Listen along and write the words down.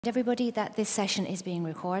Everybody that this session is being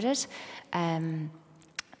recorded.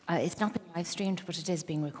 It's not being live streamed, but it is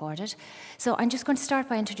being recorded. So I'm just going to start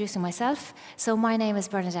by introducing myself. So my name is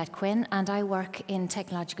Bernadette Quinn, and I work in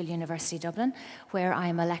Technological University Dublin, where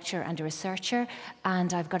I'm a lecturer and a researcher,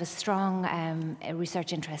 and I've got a strong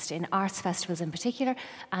research interest in arts festivals in particular,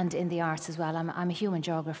 and in the arts as well. I'm a human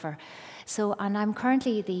geographer. And I'm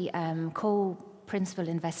currently the co-principal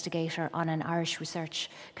investigator on an Irish Research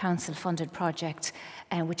Council funded project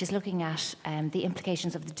which is looking at the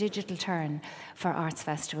implications of the digital turn for arts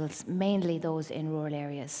festivals, mainly those in rural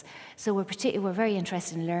areas. So we're very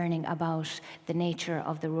interested in learning about the nature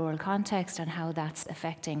of the rural context and how that's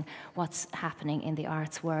affecting what's happening in the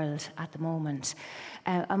arts world at the moment.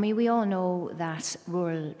 We all know that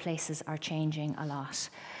rural places are changing a lot.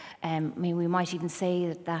 We might even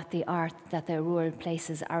say that the rural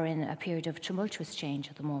places are in a period of tumultuous change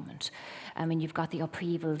at the moment. You've got the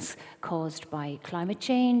upheavals caused by climate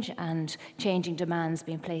change and changing demands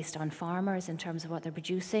being placed on farmers in terms of what they're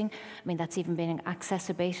producing. That's even being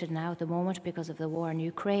exacerbated now at the moment because of the war in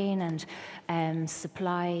Ukraine and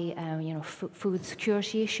supply, food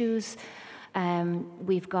security issues.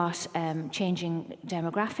 We've got changing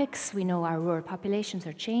demographics. We know our rural populations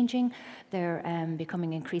are changing. They're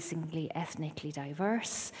becoming increasingly ethnically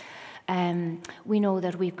diverse. We know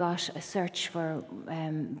that we've got a search for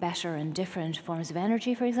better and different forms of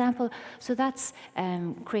energy, for example. So that's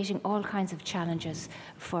creating all kinds of challenges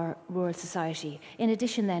for rural society. In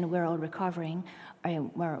addition, then, we're all recovering.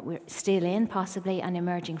 We're still in, possibly, and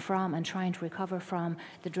emerging from and trying to recover from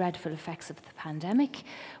the dreadful effects of the pandemic,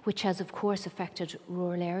 which has, of course, affected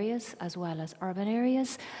rural areas as well as urban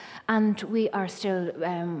areas. And we are still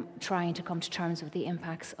trying to come to terms with the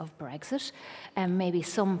impacts of Brexit, maybe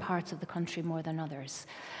some parts of the country more than others.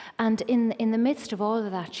 And in the midst of all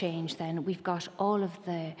of that change, then, we've got all of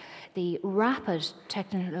the rapid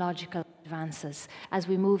technological advances as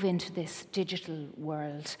we move into this digital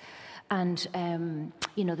world. And,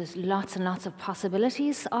 there's lots and lots of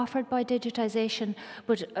possibilities offered by digitisation,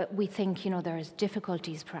 but we think, there's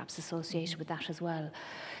difficulties perhaps associated with that as well.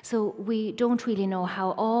 So we don't really know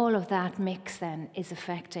how all of that mix then is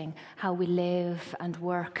affecting how we live and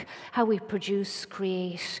work, how we produce,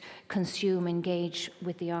 create, consume, engage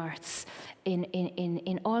with the arts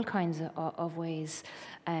in all kinds of ways.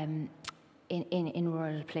 In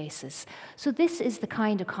rural places. So this is the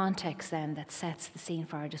kind of context then that sets the scene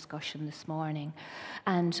for our discussion this morning.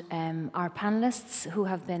 And our panellists, who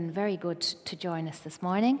have been very good to join us this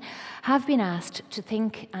morning, have been asked to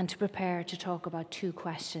think and to prepare to talk about two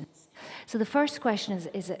questions. So the first question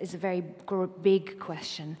is a very big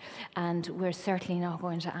question, and we're certainly not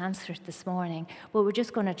going to answer it this morning, but we're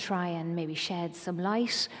just going to try and maybe shed some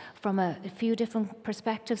light from a few different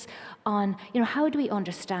perspectives on, how do we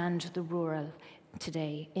understand the rural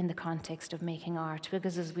today in the context of making art?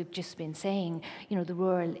 Because as we've just been saying, the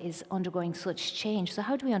rural is undergoing such change. So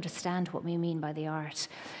how do we understand what we mean by the art?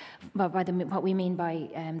 What we mean by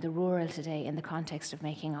the rural today in the context of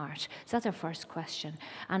making art. So that's our first question.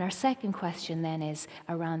 And our second question then is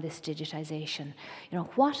around this digitisation.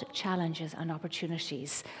 What challenges and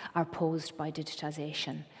opportunities are posed by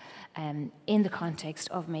digitisation in the context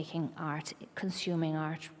of making art, consuming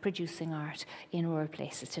art, producing art in rural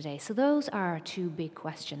places today? So those are our two big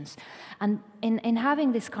questions. And in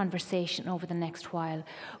having this conversation over the next while,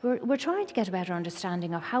 we're trying to get a better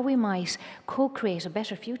understanding of how we might co-create a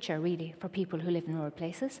better future, really, for people who live in rural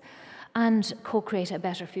places, and co-create a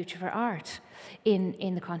better future for art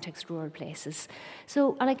in the context of rural places.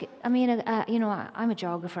 So, I'm a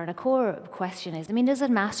geographer, and a core question is, does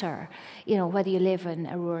it matter, whether you live in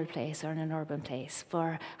a rural place or in an urban place,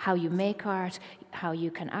 for how you make art, how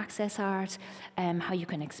you can access art, how you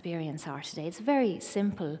can experience art today? It's a very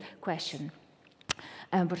simple question.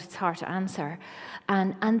 But it's hard to answer.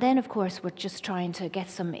 And then, of course, we're just trying to get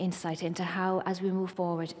some insight into how, as we move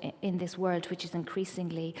forward in this world, which is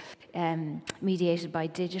increasingly mediated by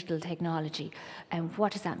digital technology,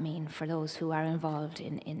 what does that mean for those who are involved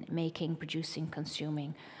in making, producing,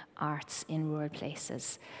 consuming arts in rural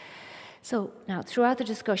places? So now, throughout the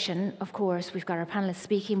discussion, of course, we've got our panelists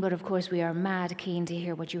speaking, but of course we are mad keen to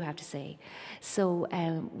hear what you have to say. So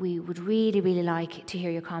we would really, really like to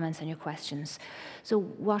hear your comments and your questions. So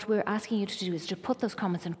what we're asking you to do is to put those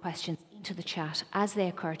comments and questions into the chat as they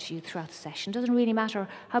occur to you throughout the session. Doesn't really matter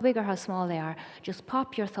how big or how small they are. Just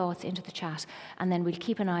pop your thoughts into the chat, and then we'll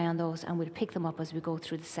keep an eye on those and we'll pick them up as we go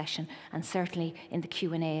through the session, and certainly in the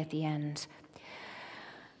Q&A at the end.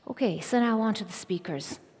 Okay, so now on to the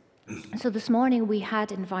speakers. So this morning we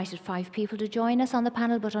had invited 5 people to join us on the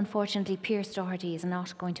panel, but unfortunately Pierce Doherty is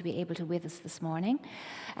not going to be able to with us this morning,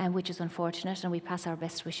 which is unfortunate, and we pass our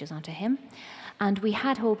best wishes on to him. And we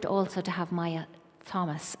had hoped also to have Maya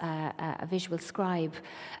Thomas, a visual scribe,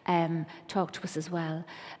 talk to us as well,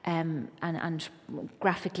 and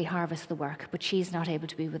graphically harvest the work, but she's not able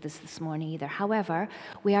to be with us this morning either. However,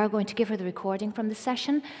 we are going to give her the recording from the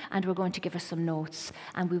session, and we're going to give her some notes,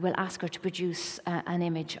 and we will ask her to produce an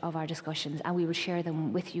image of our discussions, and we will share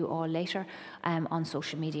them with you all later on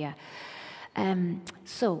social media.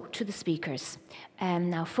 So, to the speakers.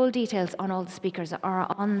 Now, full details on all the speakers are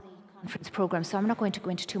on the conference programme, so I'm not going to go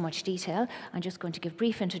into too much detail. I'm just going to give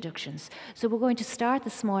brief introductions. So we're going to start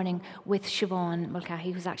this morning with Siobhán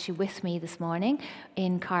Mulcahy, who's actually with me this morning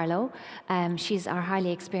in Carlow. She's our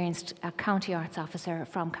highly experienced County Arts Officer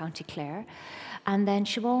from County Clare. And then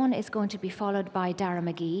Siobhán is going to be followed by Dara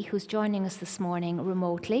McGee, who's joining us this morning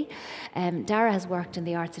remotely. Dara has worked in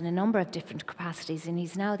the arts in a number of different capacities, and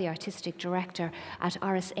he's now the Artistic Director at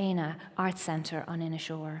Áras Eanna Arts Centre on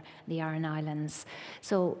Inishower, the Aran Islands.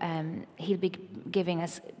 So he'll be giving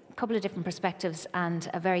us a couple of different perspectives and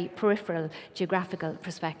a very peripheral geographical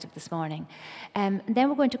perspective this morning. Then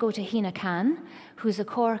we're going to go to Hina Khan, who's a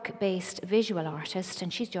Cork-based visual artist,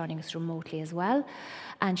 and she's joining us remotely as well.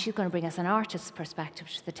 And she's going to bring us an artist's perspective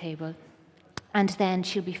to the table. And then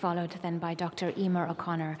she'll be followed then by Dr. Eimear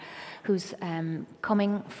O'Connor, who's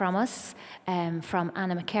coming from us from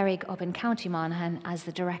Anna McCarrig up in County Monaghan as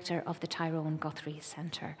the director of the Tyrone Guthrie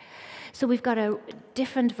Centre. So we've got a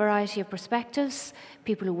different variety of perspectives,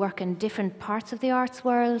 people who work in different parts of the arts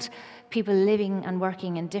world, people living and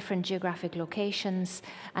working in different geographic locations,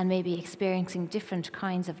 and maybe experiencing different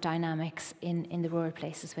kinds of dynamics in the rural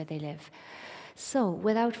places where they live. So,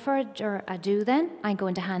 without further ado then, I'm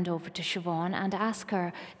going to hand over to Siobhán and ask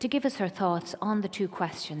her to give us her thoughts on the 2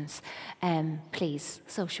 questions, please.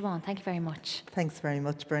 So, Siobhán, thank you very much. Thanks very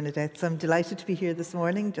much, Bernadette. So I'm delighted to be here this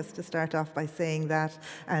morning, just to start off by saying that.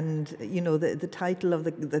 And, you know, the title of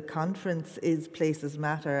the conference is Places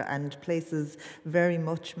Matter, and places very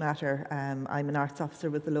much matter. I'm an arts officer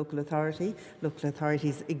with the local authority. Local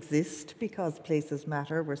authorities exist because places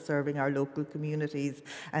matter. We're serving our local communities,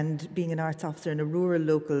 and being an arts officer in a rural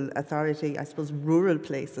local authority, I suppose rural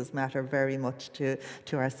places matter very much to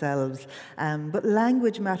ourselves. But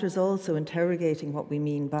language matters also, interrogating what we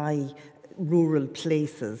mean by rural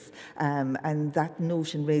places, and that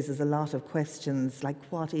notion raises a lot of questions like,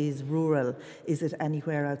 what is rural? Is it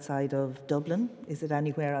anywhere outside of Dublin? Is it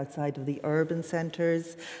anywhere outside of the urban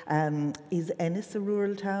centres? Is Ennis a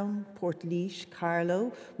rural town? Portlaoise,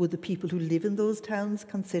 Carlow? Would the people who live in those towns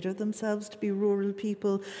consider themselves to be rural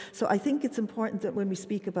people? So I think it's important that when we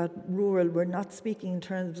speak about rural, we're not speaking in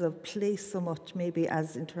terms of place so much maybe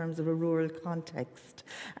as in terms of a rural context.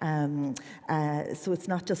 So it's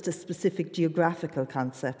not just a specific geographical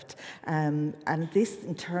concept, and this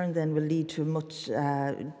in turn then will lead to a much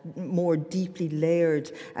more deeply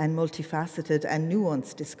layered and multifaceted and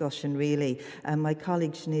nuanced discussion, really. My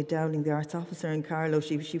colleague Sinead Dowling, the arts officer in Carlow,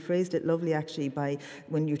 she phrased it lovely actually by,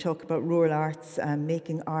 when you talk about rural arts,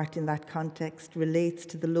 making art in that context relates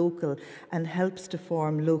to the local and helps to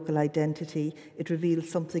form local identity. It reveals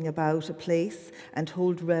something about a place and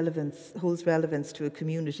holds relevance to a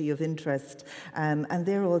community of interest, and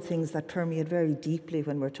they're all things that permeate very deeply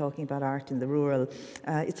when we're talking about art in the rural.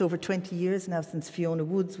 It's over 20 years now since Fiona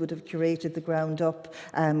Woods would have curated the Ground Up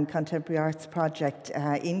Contemporary Arts project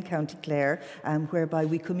in County Clare, whereby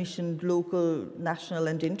we commissioned local, national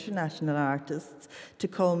and international artists to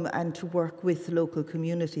come and to work with local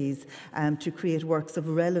communities to create works of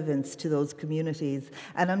relevance to those communities.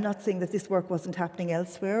 And I'm not saying that this work wasn't happening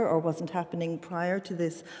elsewhere or wasn't happening prior to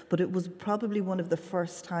this, but it was probably one of the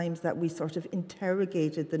first times that we sort of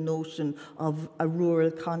interrogated the notion of a rural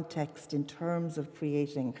context in terms of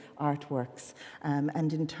creating artworks,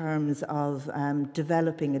 and in terms of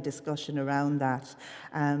developing a discussion around that.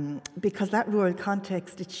 Because that rural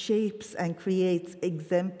context, it shapes and creates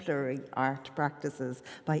exemplary art practices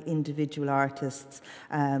by individual artists.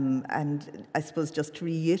 And I suppose just to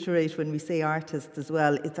reiterate, when we say artists as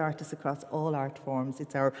well, it's artists across all art forms.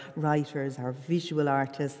 It's our writers, our visual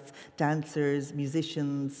artists, dancers,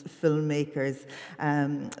 musicians, filmmakers.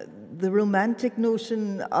 The romantic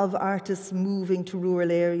notion of artists moving to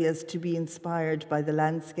rural areas to be inspired by the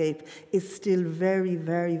landscape is still very,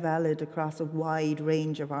 very valid across a wide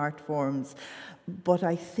range of art forms. But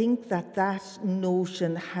I think that that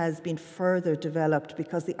notion has been further developed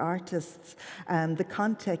because the artists, the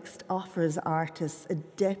context offers artists a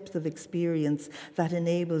depth of experience that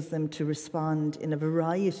enables them to respond in a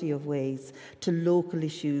variety of ways to local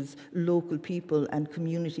issues, local people and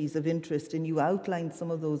communities of interest. And you outlined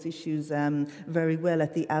some of those issues very well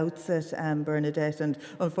at the outset, Bernadette, and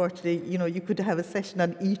unfortunately, you know, you could have a session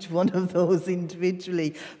on each one of those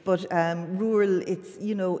individually. But rural,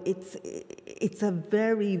 it's a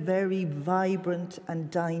very, very vibrant and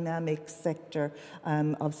dynamic sector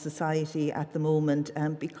of society at the moment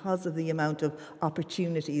because of the amount of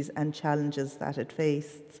opportunities and challenges that it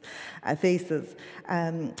faces.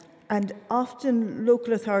 And often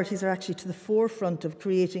local authorities are actually to the forefront of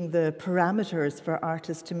creating the parameters for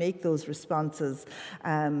artists to make those responses.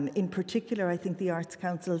 In particular, I think the Arts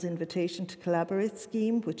Council's Invitation to Collaborate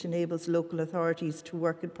scheme, which enables local authorities to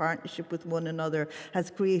work in partnership with one another, has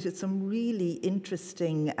created some really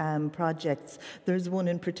interesting projects. There's one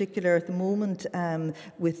in particular at the moment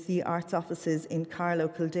with the arts offices in Carlow,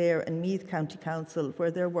 Kildare and Meath County Council,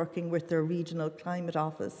 where they're working with their regional climate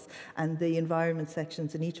office and the environment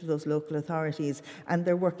sections in each of those local authorities, and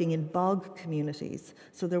they're working in bog communities.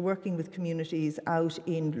 So they're working with communities out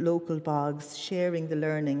in local bogs, sharing the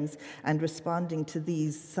learnings and responding to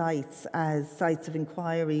these sites as sites of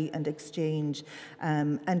inquiry and exchange,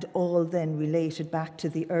 and all then related back to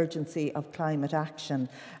the urgency of climate action.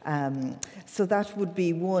 So that would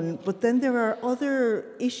be one. But then there are other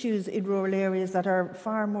issues in rural areas that are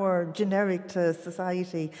far more generic to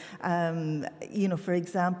society. For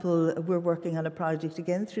example, we're working on a project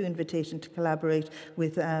again through Invitation to Collaborate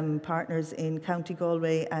with partners in County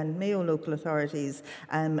Galway and Mayo local authorities,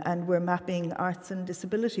 and we're mapping arts and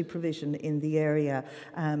disability provision in the area.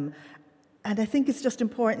 And I think it's just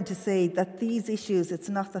important to say that these issues, it's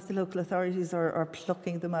not that the local authorities are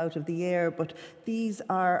plucking them out of the air, but these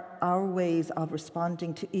are our ways of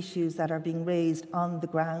responding to issues that are being raised on the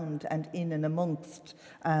ground and in and amongst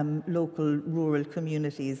local rural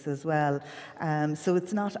communities as well. So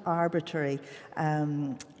it's not arbitrary.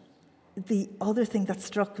 The other thing that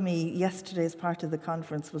struck me yesterday as part of the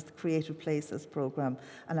conference was the Creative Places programme,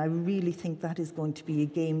 and I really think that is going to be a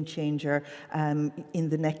game changer in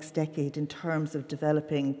the next decade in terms of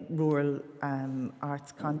developing rural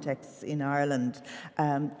arts contexts in Ireland.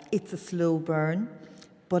 It's a slow burn,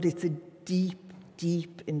 but it's a deep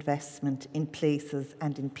investment in places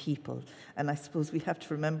and in people. And I suppose we have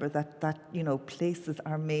to remember that places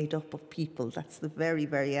are made up of people. That's the very,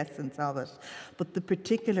 very essence of it. But the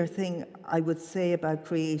particular thing I would say about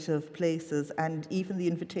Creative Places, and even the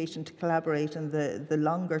Invitation to Collaborate and the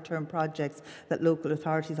longer term projects that local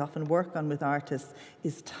authorities often work on with artists,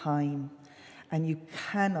 is time. And you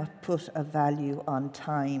cannot put a value on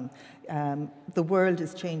time. The world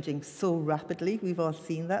is changing so rapidly. We've all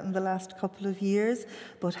seen that in the last couple of years.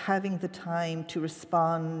 But having the time to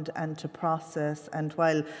respond and to process, and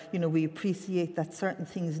while we appreciate that certain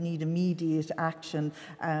things need immediate action,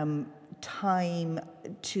 time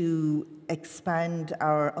to expand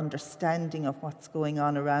our understanding of what's going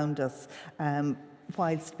on around us,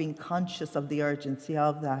 whilst being conscious of the urgency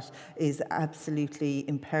of that, is absolutely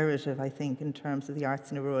imperative, I think, in terms of the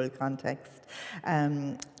arts in a rural context.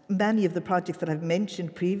 Many of the projects that I've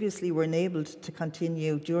mentioned previously were enabled to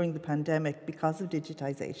continue during the pandemic because of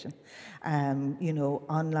digitisation,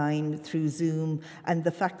 online through Zoom, and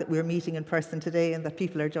the fact that we're meeting in person today and that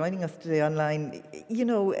people are joining us today online.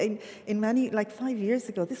 In many, like 5 years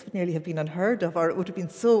ago, this would nearly have been unheard of, or it would have been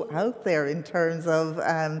so out there in terms of,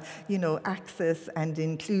 access and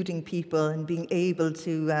including people and being able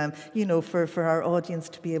to, for our audience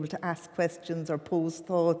to be able to ask questions or pose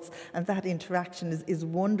thoughts, and that interaction is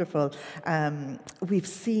wonderful. We've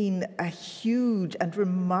seen a huge and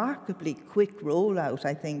remarkably quick rollout,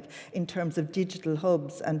 I think, in terms of digital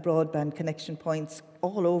hubs and broadband connection points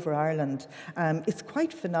all over Ireland. It's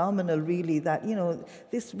quite phenomenal, really, that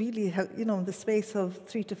this really, in the space of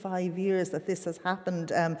 3 to 5 years, that this has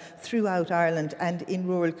happened throughout Ireland and in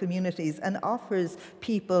rural communities, and offers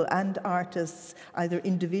people and artists, either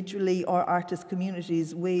individually or artist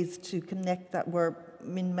communities, ways to connect that were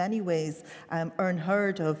in many ways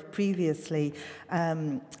unheard of previously.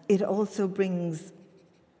 It also brings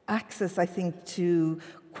access, I think, to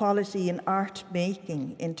quality in art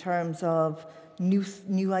making in terms of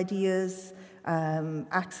new ideas,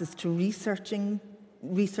 access to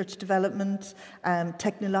research development,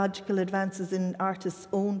 technological advances in artists'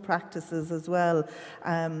 own practices as well.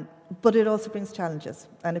 But it also brings challenges,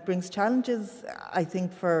 and it brings challenges, I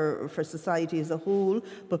think, for society as a whole,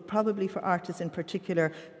 but probably for artists in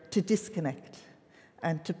particular, to disconnect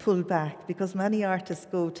and to pull back, because many artists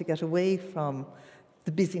go to get away from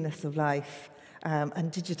the busyness of life.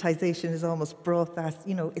 And digitisation has almost brought that,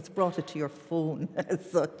 it's brought it to your phone as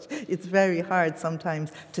such. It's very hard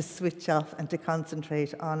sometimes to switch off and to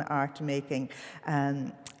concentrate on art making.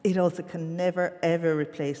 It also can never, ever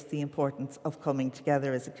replace the importance of coming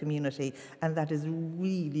together as a community, and that is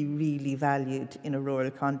really, really valued in a rural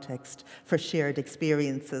context for shared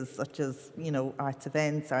experiences such as, arts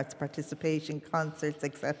events, arts participation, concerts,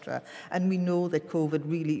 etc. And we know that COVID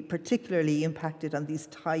really particularly impacted on these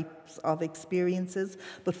types of experiences,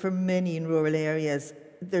 but for many in rural areas,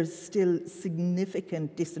 there's still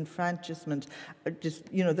significant disenfranchisement.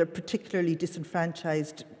 They're particularly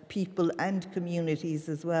disenfranchised people and communities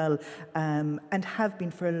as well, and have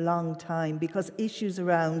been for a long time, because issues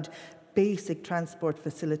around basic transport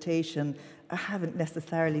facilitation haven't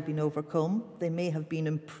necessarily been overcome. They may have been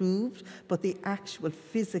improved, but the actual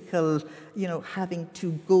physical, having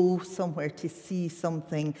to go somewhere to see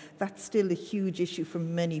something, that's still a huge issue for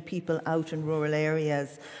many people out in rural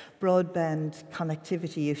areas. Broadband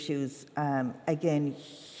connectivity issues, again,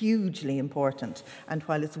 hugely important. And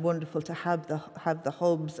while it's wonderful to have the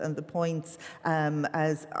hubs and the points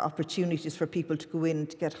as opportunities for people to go in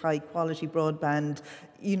to get high quality broadband,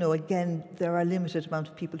 again, there are a limited amount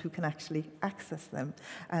of people who can actually access them.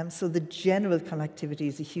 So the general connectivity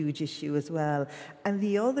is a huge issue as well. And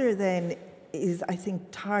the other then is, I think,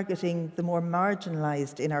 targeting the more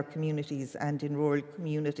marginalised in our communities and in rural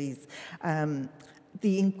communities.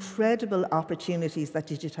 The incredible opportunities that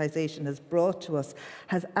digitisation has brought to us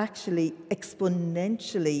has actually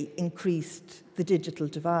exponentially increased the digital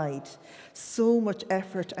divide. So much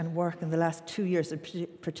effort and work in the last 2 years in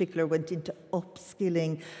particular went into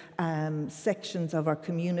upskilling sections of our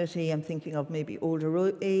community. I'm thinking of maybe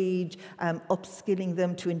older age, upskilling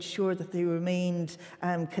them to ensure that they remained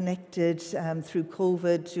connected through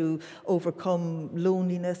COVID, to overcome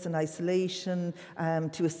loneliness and isolation,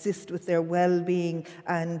 to assist with their well-being.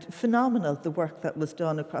 And phenomenal, the work that was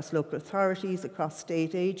done across local authorities, across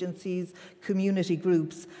state agencies, community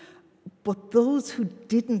groups. But those who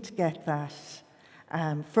didn't get that,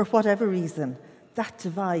 for whatever reason, that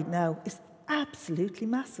divide now is absolutely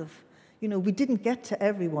massive. We didn't get to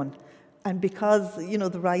everyone. And because,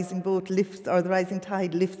 the rising boat lifts, or the rising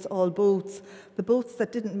tide lifts all boats, the boats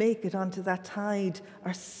that didn't make it onto that tide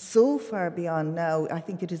are so far beyond now. I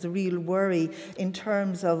think it is a real worry in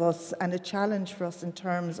terms of us, and a challenge for us in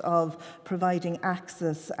terms of providing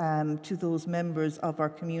access to those members of our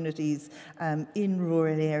communities in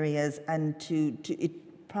rural areas, and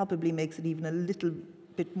it probably makes it even a little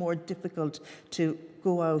bit more difficult to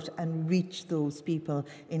go out and reach those people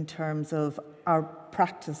in terms of our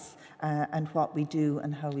practice and what we do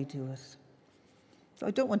and how we do it. So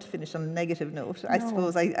I don't want to finish on a negative note. No. I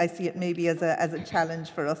suppose I see it maybe as a challenge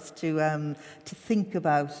for us to think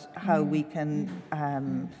about how we can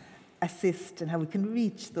assist and how we can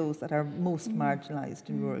reach those that are most marginalised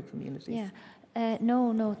in rural communities. Yeah.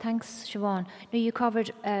 No, thanks, Siobhán. No, you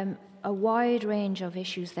covered a wide range of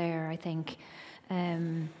issues there, I think.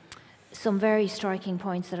 Some very striking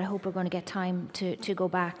points that I hope we're going to get time to go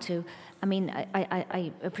back to. I mean,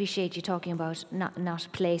 I appreciate you talking about not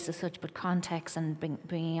place as such, but context and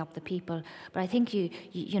bringing up the people. But I think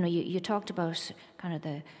you talked about kind of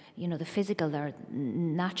the physical, the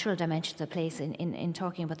natural dimensions of place in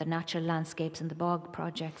talking about the natural landscapes and the bog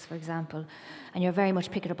projects, for example. And you're very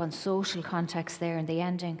much picking up on social context there in the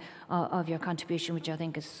ending of your contribution, which I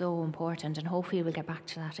think is so important. And hopefully we'll get back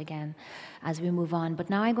to that again as we move on.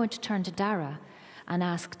 But now I'm going to turn to Dara and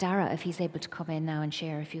ask Dara if he's able to come in now and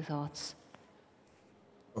share a few thoughts.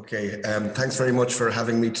 Okay, thanks very much for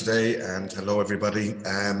having me today, and hello everybody.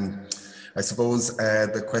 I suppose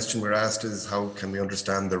the question we're asked is, how can we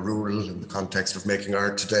understand the rural in the context of making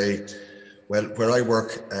art today? Well, where I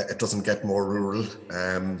work, it doesn't get more rural.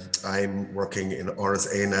 I'm working in Áras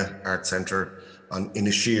Eanna Art Centre in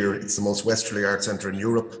Eimear. It's the most westerly art centre in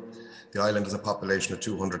Europe. The island has a population of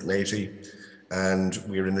 280, and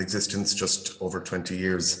we're in existence just over 20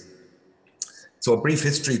 years. So a brief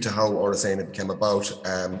history to how Áras Eanna became about,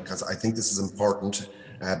 because I think this is important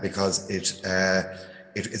because it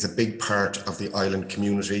is a big part of the island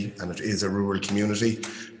community, and it is a rural community.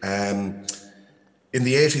 In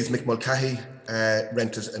the 80s, Mulcahy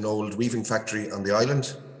rented an old weaving factory on the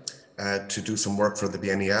island to do some work for the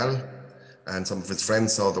Biennial, and some of his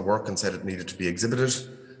friends saw the work and said it needed to be exhibited.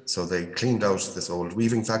 So they cleaned out this old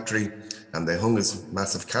weaving factory and they hung his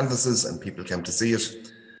massive canvases, and people came to see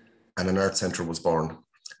it. And an art centre was born,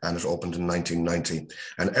 and it opened in 1990.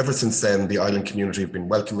 And ever since then, the island community have been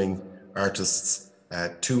welcoming artists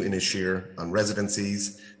to Eimear on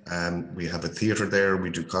residencies. We have a theatre there, we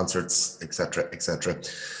do concerts, etc., etc.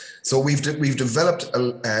 So we've developed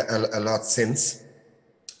a lot since,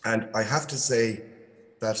 and I have to say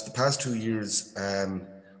that the past 2 years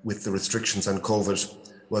with the restrictions and COVID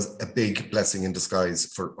was a big blessing in disguise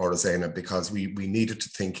for Áras Éanna, because we needed to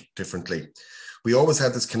think differently. We always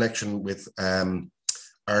had this connection with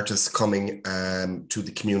artists coming to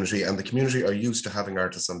the community, and the community are used to having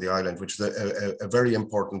artists on the island, which is a very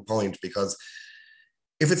important point, because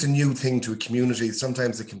if it's a new thing to a community,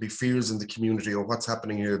 sometimes there can be fears in the community, or what's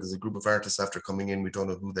happening here, there's a group of artists after coming in, we don't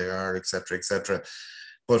know who they are, etc., etc.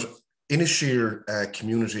 But in a sheer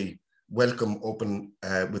community, welcome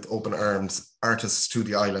with open arms artists to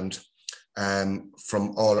the island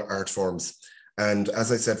from all art forms. And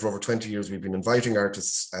as I said, for over 20 years, we've been inviting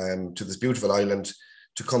artists to this beautiful island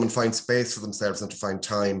to come and find space for themselves and to find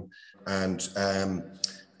time and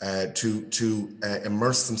to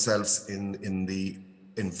immerse themselves in the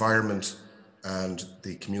environment and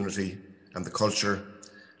the community and the culture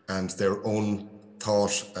and their own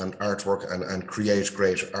thought and artwork and create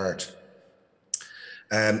great art.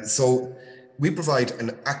 So we provide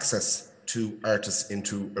an access to artists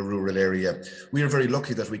into a rural area. We are very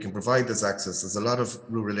lucky that we can provide this access. There's a lot of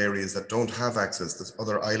rural areas that don't have access. There's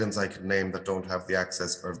other islands I could name that don't have the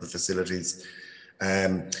access or the facilities.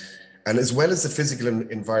 And as well as the physical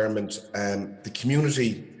environment, the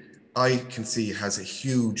community, I can see, has a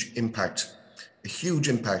huge impact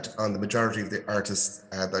on the majority of the artists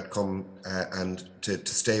that come and to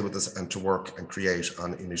stay with us and to work and create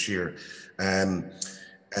on Inisheer.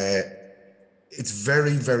 It's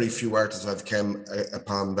very, very few artists I've come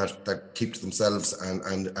upon that keep to themselves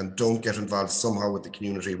and don't get involved somehow with the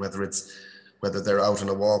community, whether they're out on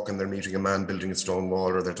a walk and they're meeting a man building a stone wall,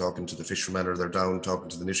 or they're talking to the fishermen, or they're down talking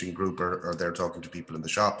to the knitting group, or they're talking to people in the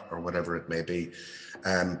shop, or whatever it may be.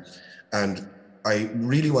 And I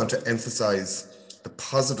really want to emphasize the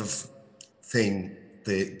positive thing,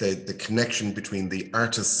 the connection between the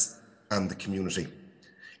artists and the community.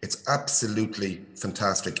 It's absolutely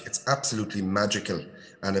fantastic. It's absolutely magical.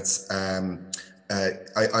 And it's, I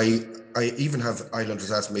even have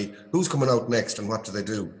islanders ask me, who's coming out next and what do they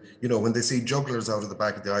do? You know, when they see jugglers out of the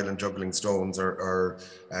back of the island juggling stones, or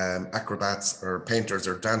acrobats, or painters,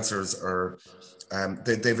 or dancers, or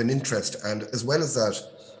they have an interest. And as well as that,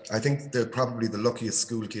 I think they're probably the luckiest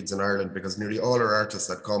school kids in Ireland, because nearly all our artists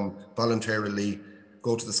that come voluntarily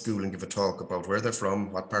go to the school and give a talk about where they're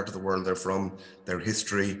from, what part of the world they're from, their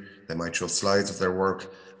history. They might show slides of their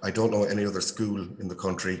work. I don't know any other school in the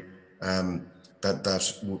country that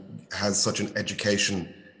has such an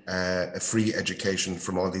education, a free education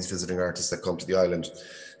from all these visiting artists that come to the island.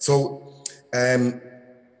 So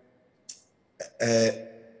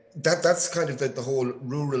that's kind of the whole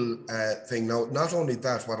rural thing. Now, not only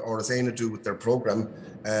that, what Áras Éanna do with their programme,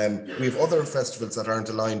 we have other festivals that aren't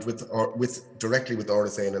aligned directly with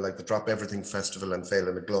Áras Éanna, like the Drop Everything Festival and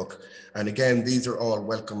Féile na Gluck. And again, these are all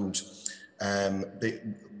welcomed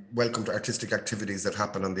artistic activities that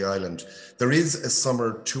happen on the island. There is a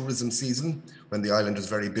summer tourism season when the island is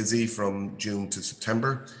very busy from June to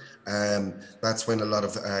September. That's when a lot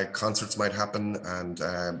of concerts might happen, and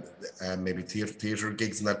maybe theatre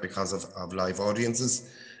gigs and that, because of live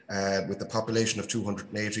audiences. With the population of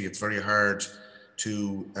 280, it's very hard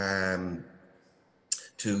to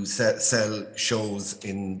sell shows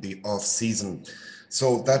in the off season.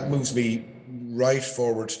 So that moves me right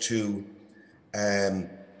forward to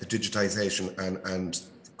the digitisation and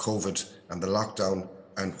COVID and the lockdown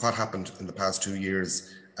and what happened in the past 2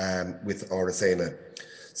 years with Áras Éanna.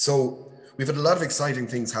 So we've had a lot of exciting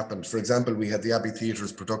things happen. For example, we had the Abbey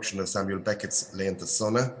Theatre's production of Samuel Beckett's Leanta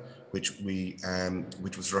Sonna, which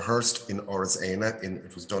was rehearsed in Áras Éanna.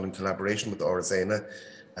 It was done in collaboration with Áras Éanna,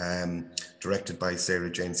 directed by Sarah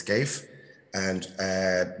Jane Scaife. And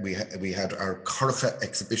we had our Curracha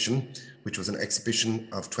exhibition, which was an exhibition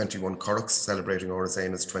of 21 currachs celebrating Áras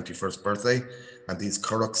Éanna's 21st birthday. And these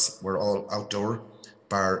currachs were all outdoor,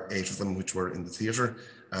 bar 8 of them, which were in the theatre.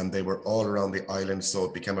 And they were all around the island, so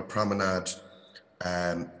it became a promenade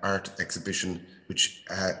art exhibition, which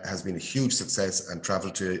has been a huge success and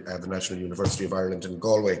travelled to the National University of Ireland in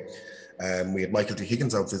Galway. We had Michael T.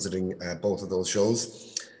 Higgins out visiting both of those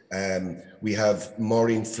shows. We have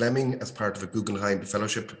Maureen Fleming as part of a Guggenheim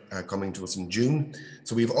Fellowship coming to us in June.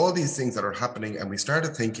 So we have all these things that are happening, and we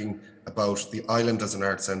started thinking about the island as an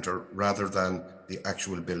art centre rather than the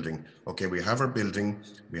actual building. Okay, we have our building,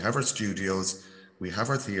 we have our studios, we have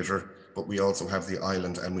our theatre, but we also have the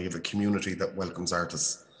island, and we have a community that welcomes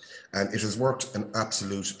artists. And it has worked an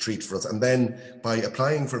absolute treat for us. And then by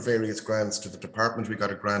applying for various grants to the department, we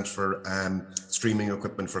got a grant for streaming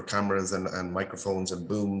equipment for cameras and microphones and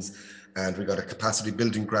booms. And we got a capacity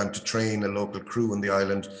building grant to train a local crew on the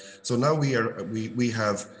island. So now we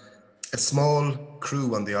have a small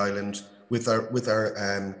crew on the island with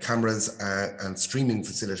our cameras and streaming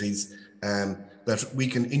facilities that we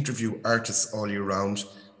can interview artists all year round.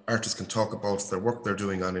 Artists can talk about their work they're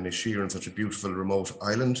doing on Inisheer on such a beautiful remote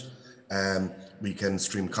island. We can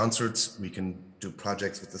stream concerts, we can do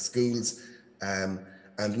projects with the schools. And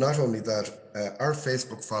not only that, our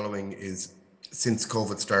Facebook following is, since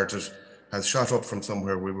COVID started, has shot up from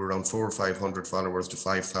somewhere we were around 400 or 500 followers to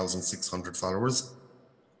 5,600 followers.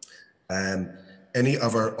 Any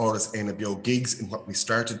of our Áras Éanna Bio gigs, in what we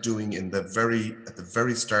started doing at the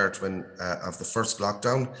very start of the first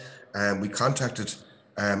lockdown, we contacted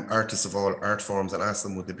artists of all art forms and asked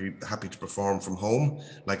them would they be happy to perform from home,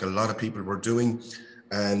 like a lot of people were doing.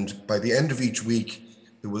 And by the end of each week,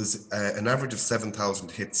 there was an average of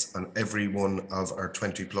 7,000 hits on every one of our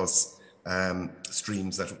 20 plus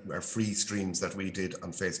streams that are free streams that we did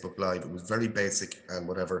on Facebook Live. It was very basic and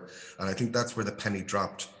whatever. And I think that's where the penny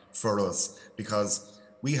dropped for us, because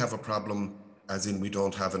we have a problem, as in we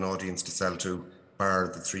don't have an audience to sell to,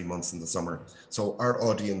 bar the 3 months in the summer. So our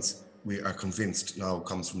audience, we are convinced now,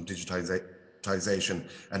 comes from digitisation,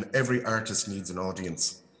 and every artist needs an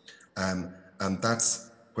audience. And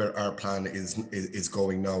that's where our plan is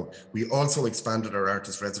going now. We also expanded our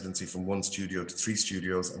artist residency from 1 studio to 3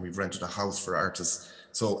 studios, and we've rented a house for artists.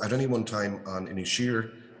 So at any one time on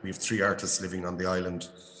Inisheer, we have 3 artists living on the island,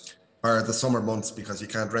 bar the summer months, because you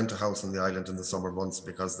can't rent a house on the island in the summer months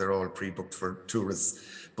because they're all pre-booked for tourists.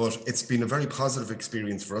 But it's been a very positive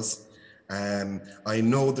experience for us. I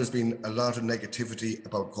know there's been a lot of negativity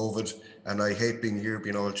about COVID, and I hate being here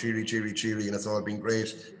being all cheery, cheery, cheery, and it's all been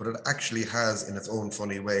great, but it actually has in its own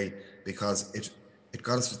funny way, because it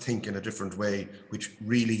got us to think in a different way, which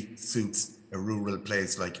really suits a rural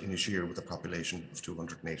place like Inisheer with a population of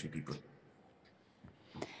 280 people.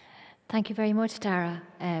 Thank you very much, Dara.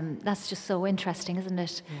 That's just so interesting, isn't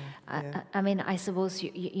it? Yeah. I mean, I suppose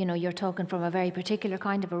you know, you're talking from a very particular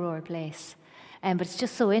kind of a rural place, but it's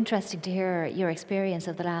just so interesting to hear your experience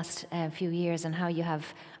of the last few years and how you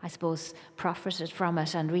have, I suppose, profited from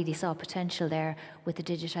it and really saw potential there with the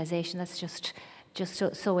digitisation. That's just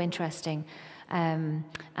so interesting.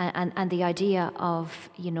 And the idea of,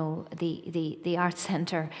 you know, the arts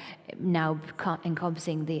centre now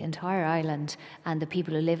encompassing the entire island and the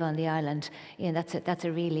people who live on the island, you know, that's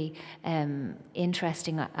a really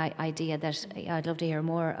interesting idea that I'd love to hear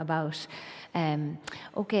more about.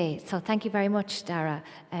 Okay, so thank you very much, Dara.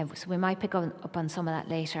 So we might pick up on some of that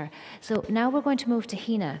later. So now we're going to move to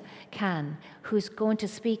Hina Khan, who's going to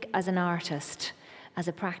speak as an artist, as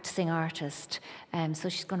a practicing artist. So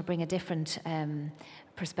she's going to bring a different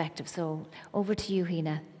perspective. So over to you,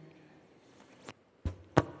 Hina.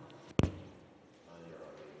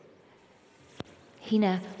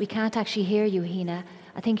 Hina, we can't actually hear you, Hina.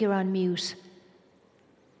 I think you're on mute.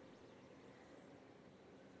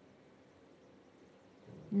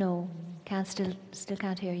 No, still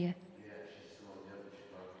can't hear you.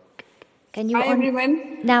 Can you? Hi,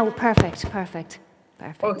 everyone. Now, perfect.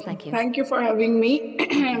 Okay, Thank you. Thank you for having me.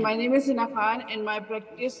 My name is Hina Khan, and my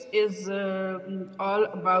practice is all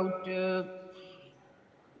about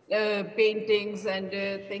paintings and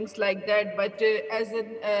things like that. But as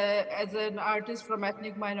an artist from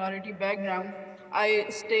ethnic minority background, I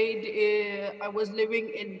was living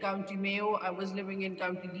in County Mayo, I was living in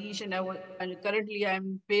County Laois, and currently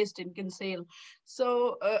I'm based in Kinsale.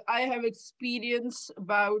 So I have experience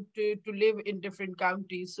about to live in different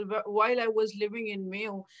counties. So while I was living in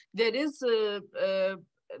Mayo, there is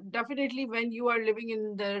definitely, when you are living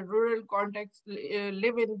in the rural context,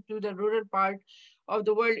 live into the rural part of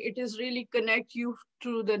the world, it is really connect you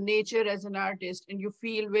to the nature as an artist, and you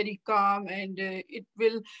feel very calm, and it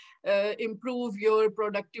will improve your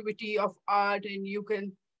productivity of art, and you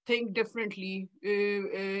can think differently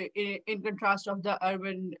in contrast of the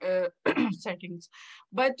urban settings.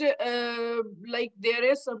 But like there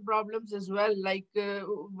is some problems as well. Like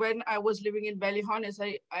when I was living in Ballyhonnes,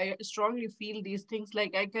 I strongly feel these things,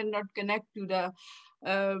 like I cannot connect to the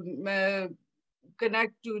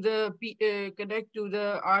connect to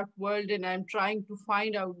the art world, and I'm trying to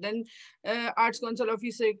find out. Then Arts Council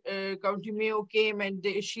Officer County Mayo came, and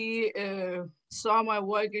she saw my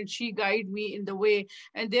work and she guided me in the way.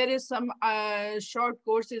 And there is some short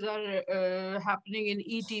courses are happening in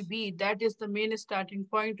ETB. That is the main starting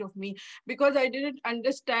point of me, because I didn't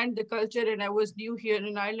understand the culture and I was new here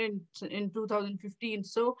in Ireland in 2015.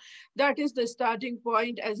 So that is the starting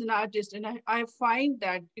point as an artist. And I find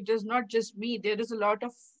that it is not just me. There is a lot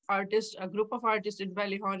of artists, a group of artists in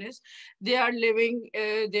Ballyhonest. They are living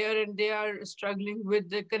there and they are struggling with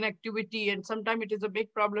the connectivity. And sometimes it is a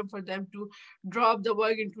big problem for them to drop the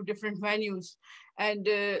work into different venues, and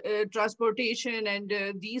transportation and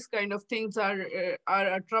these kind of things are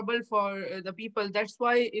a trouble for the people. That's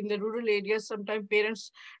why in the rural areas sometimes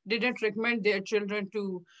parents didn't recommend their children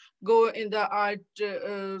to go in the art,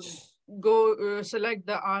 select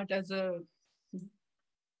the art as a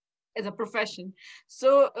profession.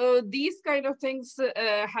 So these kind of things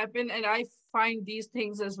happen, and I find these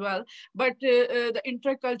things as well. But the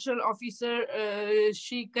intercultural officer,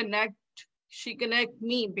 she connect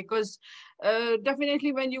me, because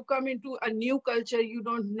definitely when you come into a new culture, you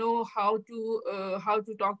don't know how to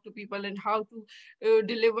talk to people and how to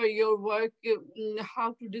deliver your work,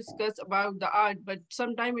 how to discuss about the art. But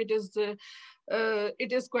sometimes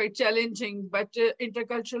it is quite challenging. But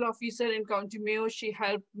intercultural officer in County Mayo, she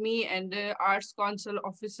helped me, and arts council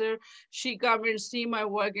officer, she come and see my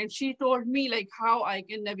work, and she told me like how I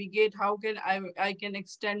can navigate, how can I can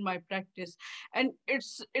extend my practice. And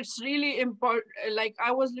it's really important. Like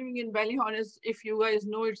I was living in Ballyhonest, if you guys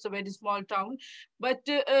know, it's a very small town, but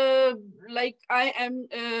like I am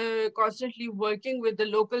constantly working with the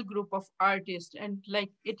local group of artists, and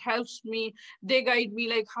like it helps me. They guide me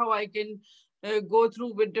like how I can go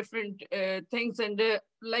through with different things. And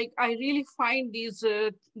like I really find these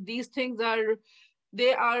things are,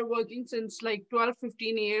 they are working since like 12-15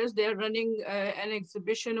 years. They're running an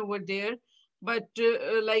exhibition over there, but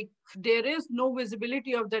like there is no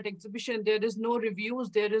visibility of that exhibition. There is no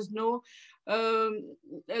reviews. There is no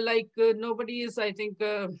nobody is, I think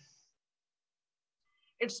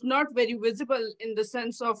it's not very visible in the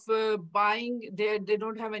sense of buying. They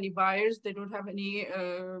don't have any buyers. They don't have any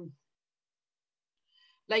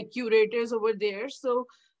like curators over there. So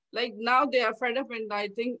like now they are fed up, and I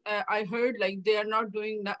think I heard like they are not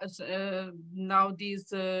doing now these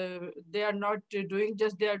they are not doing,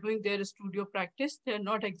 just they are doing their studio practice. They're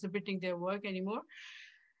not exhibiting their work anymore.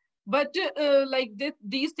 But like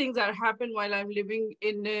these things are happen while I'm living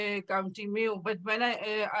in County Mayo. But when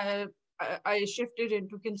I shifted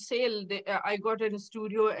into Kinsale, I got a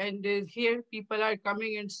studio, and here people are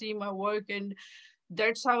coming and see my work. And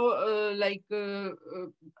that's how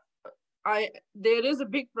there is a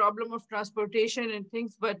big problem of transportation and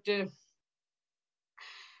things. But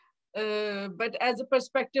as a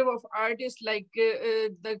perspective of artists, like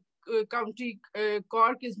the county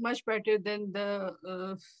Cork is much better than the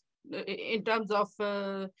in terms of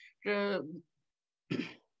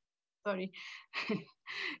sorry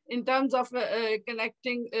in terms of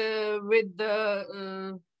connecting with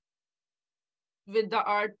the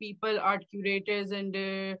art people, art curators, and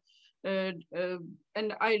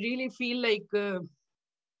I really feel like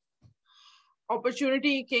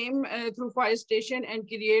opportunity came through Fire Station and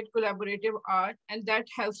create collaborative art, and that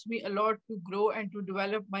helps me a lot to grow and to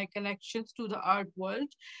develop my connections to the art world.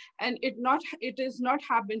 And it is not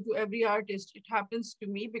happen to every artist. It happens to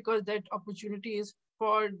me because that opportunity is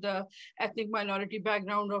for the ethnic minority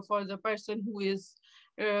background, or for the person who is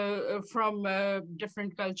from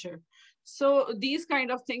different culture. So these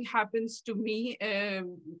kind of thing happens to me,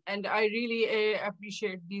 and I really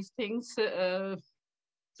appreciate these things.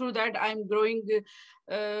 Through that, I'm growing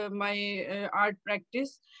my art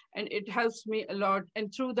practice, and it helps me a lot.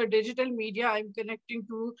 And through the digital media, I'm connecting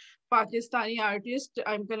to Pakistani artists.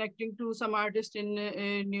 I'm connecting to some artists in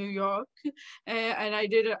New York, and I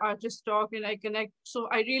did an artist talk, and I connect. So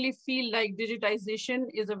I really feel like digitization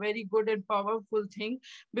is a very good and powerful thing.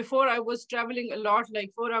 Before I was traveling a lot,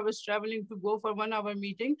 like 4 hours traveling to go for 1 hour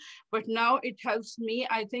meeting, but now it helps me,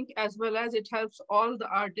 I think, as well as it helps all the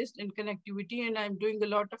artists in connectivity, and I'm doing a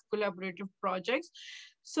lot of collaborative projects.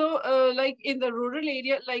 So like in the rural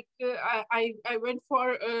area, like I went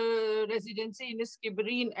for residency in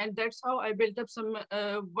Skibbereen, and that's how I built up some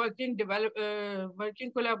working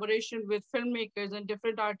collaboration with filmmakers and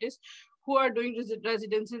different artists who are doing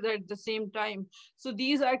residencies at the same time. So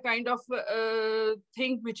these are kind of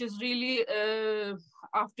thing which is really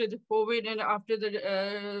after the COVID and after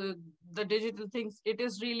the digital things, it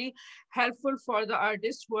is really helpful for the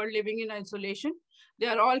artists who are living in isolation. They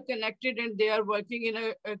are all connected and they are working in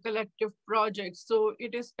a collective project. So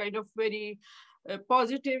it is kind of very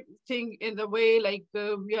positive thing in the way, like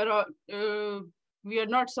we are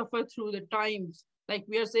not suffer through the times. Like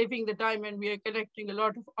we are saving the time and we are connecting a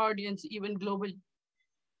lot of audience, even globally.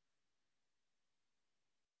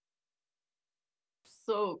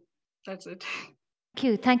 So that's it.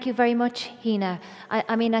 Thank you very much, Hina.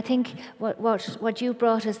 I mean, I think what you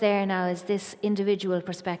brought us there now is this individual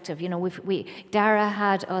perspective. You know, Dara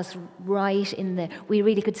had us right in we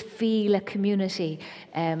really could feel a community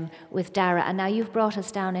with Dara, and now you've brought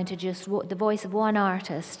us down into just the voice of one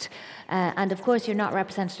artist. And of course, you're not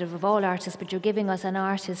representative of all artists, but you're giving us an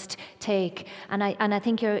artist take. And I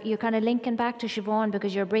think you're kind of linking back to Siobhán,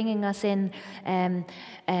 because you're bringing us in an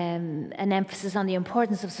emphasis on the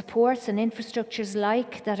importance of supports and infrastructures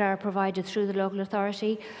like that are provided through the local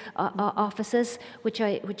authority offices, which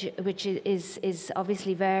is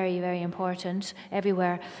obviously very, very important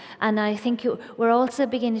everywhere. And I think we're also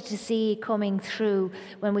beginning to see coming through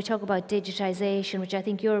when we talk about digitisation, which I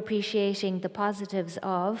think you're appreciating the positives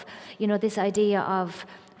of. You know, this idea of,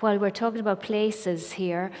 while we're talking about places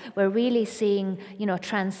here, we're really seeing, you know,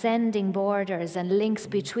 transcending borders and links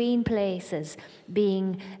between places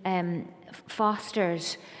being fostered,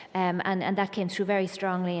 and that came through very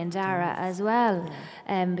strongly in Dara as well.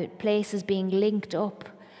 Places being linked up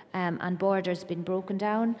and borders being broken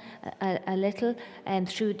down a little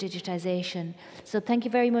through digitisation. So thank you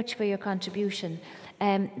very much for your contribution.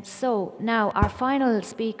 So now our final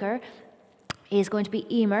speaker is going to be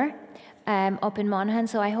Eimear, up in Monaghan.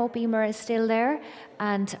 So I hope Eimear is still there.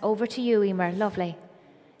 And over to you, Eimear. Lovely.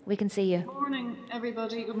 We can see you. Good morning,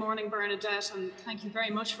 everybody. Good morning, Bernadette, and thank you very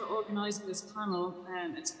much for organising this panel.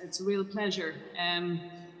 It's a real pleasure.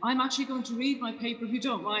 I'm actually going to read my paper, if you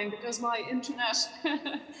don't mind, because my internet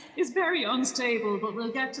is very unstable, but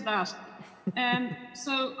we'll get to that.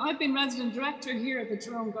 So I've been resident director here at the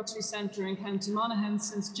Tyrone Guthrie Centre in County Monaghan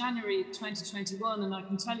since January 2021, and I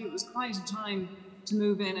can tell you it was quite a time to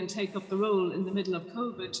move in and take up the role in the middle of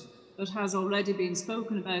COVID that has already been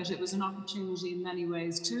spoken about. It was an opportunity in many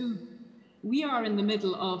ways too. We are in the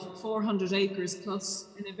middle of 400 acres plus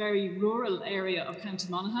in a very rural area of County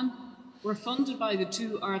Monaghan. We're funded by the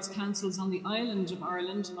 2 arts councils on the island of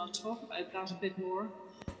Ireland, and I'll talk about that a bit more.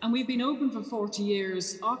 And we've been open for 40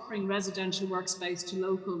 years, offering residential workspace to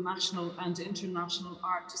local, national and international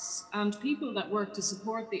artists and people that work to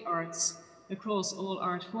support the arts across all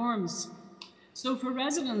art forms. So for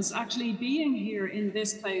residents, actually being here in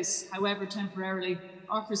this place, however temporarily,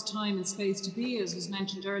 offers time and space to be, as was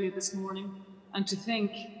mentioned earlier this morning, and to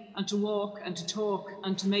think, and to walk, and to talk,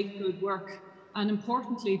 and to make good work, and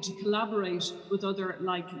importantly, to collaborate with other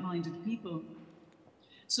like-minded people.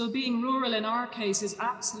 So being rural in our case is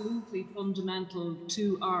absolutely fundamental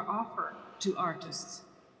to our offer to artists.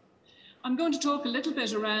 I'm going to talk a little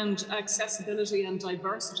bit around accessibility and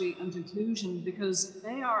diversity and inclusion, because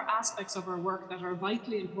they are aspects of our work that are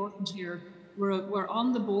vitally important here. We're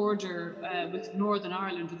on the border with Northern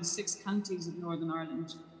Ireland, with the 6 counties of Northern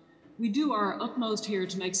Ireland. We do our utmost here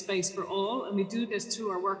to make space for all, and we do this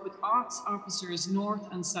through our work with arts officers north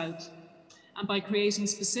and south, and by creating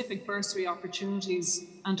specific bursary opportunities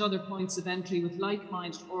and other points of entry with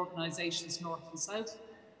like-minded organisations north and south.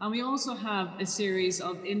 And we also have a series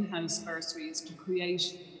of in-house bursaries to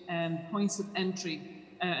create points of entry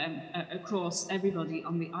across everybody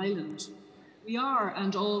on the island. We are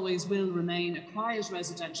and always will remain a quiet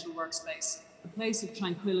residential workspace, a place of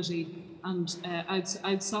tranquility and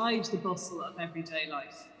outside the bustle of everyday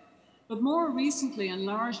life. But more recently, and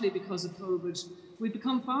largely because of COVID, we've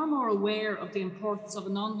become far more aware of the importance of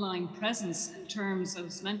an online presence in terms,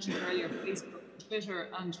 as mentioned earlier, Facebook, Twitter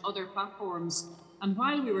and other platforms. And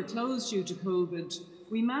while we were closed due to COVID,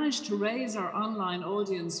 we managed to raise our online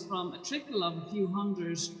audience from a trickle of a few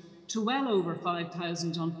hundred to well over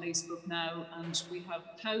 5,000 on Facebook now, and we have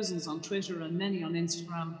thousands on Twitter and many on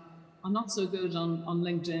Instagram. I'm not so good on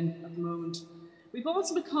LinkedIn at the moment. We've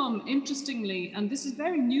also become, interestingly, and this is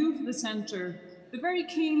very new for the centre, we're very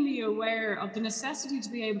keenly aware of the necessity to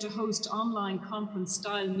be able to host online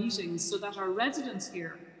conference-style meetings so that our residents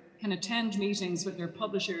here can attend meetings with their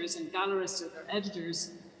publishers and gallerists or their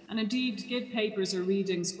editors, and indeed give papers or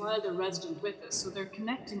readings while they're resident with us, so they're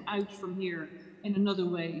connecting out from here in another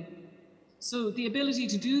way. So the ability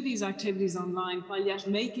to do these activities online while yet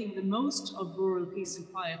making the most of rural peace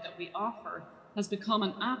and quiet that we offer has become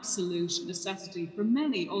an absolute necessity for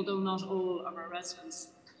many, although not all, of our residents.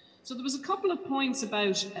 So there was a couple of points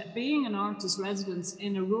about being an artist residence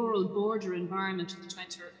in a rural border environment in the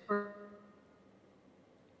 21st.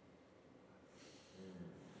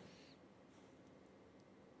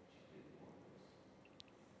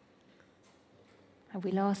 Have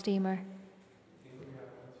we lost Eimear?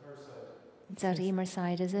 It's at Eimear's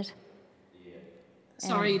side, is it?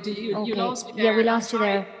 Sorry, you okay. lost me there. Yeah, we lost you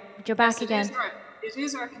there. You're back again. it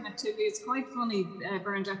is our connectivity. It's quite funny,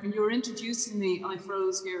 Bernadette, when you were introducing me, I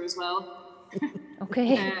froze here as well.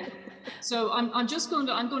 Okay. So I'm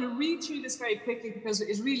going to read through this very quickly because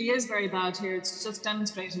it really is very bad here. It's just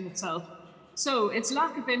demonstrating itself. So it's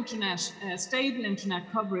lack of internet, stable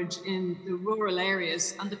internet coverage in the rural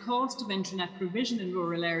areas, and the cost of internet provision in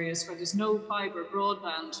rural areas where there's no fibre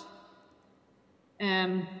broadband.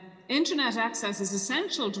 Internet access is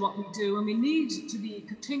essential to what we do, and we need to be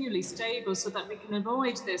continually stable so that we can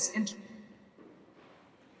avoid this.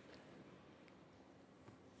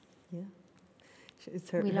 Yeah,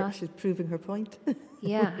 she's proving her point.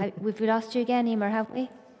 Yeah, we've lost you again, Eimear, haven't we?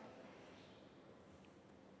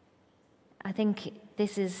 I think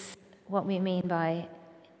this is what we mean by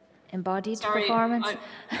embodied performance.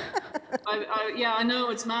 Yeah, I know,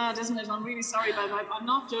 it's mad, isn't it? I'm really sorry about that. I'm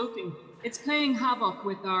not joking. It's playing havoc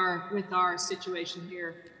with our situation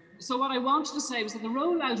here. So what I wanted to say was that the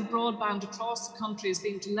rollout of broadband across the country is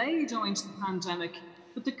being delayed owing to the pandemic,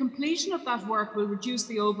 but the completion of that work will reduce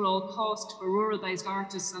the overall cost for rural-based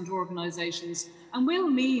artists and organisations, and will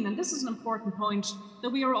mean, and this is an important point, that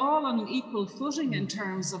we are all on an equal footing in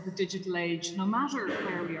terms of the digital age, no matter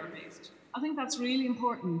where we are based. I think that's really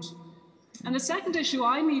important. And the second issue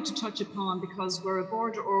I need to touch upon, because we're a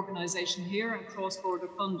border organisation here and cross-border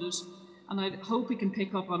funded, and I hope we can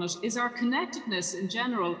pick up on it, is our connectedness in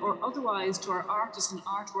general or otherwise to our artists and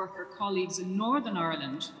art worker colleagues in Northern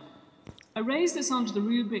Ireland. I raise this under the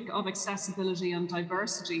rubric of accessibility and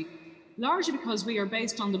diversity, largely because we are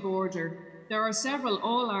based on the border. There are several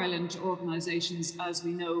All-Ireland organisations, as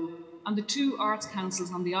we know, and the two arts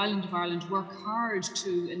councils on the island of Ireland work hard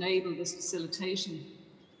to enable this facilitation.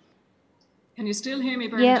 Can you still hear me,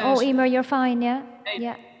 Bernadette? Yeah, Eimear, you're fine, yeah?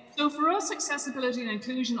 Yeah. So for us, accessibility and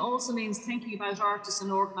inclusion also means thinking about artists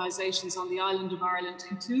and organisations on the island of Ireland,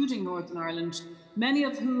 including Northern Ireland, many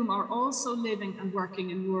of whom are also living and working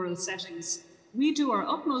in rural settings. We do our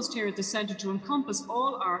utmost here at the Centre to encompass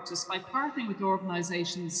all artists by partnering with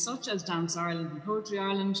organisations such as Dance Ireland and Poetry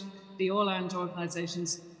Ireland, the All Ireland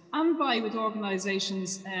organisations, and with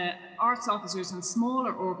organisations, arts officers and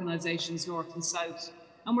smaller organisations north and south.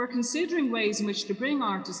 And we're considering ways in which to bring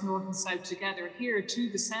artists north and south together here to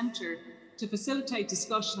the centre to facilitate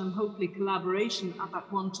discussion and hopefully collaboration at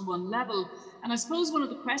that one-to-one level. And I suppose one of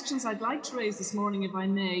the questions I'd like to raise this morning, if I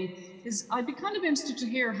may, is I'd be kind of interested to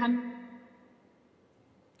hear how...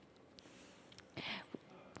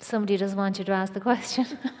 Somebody doesn't want you to ask the question.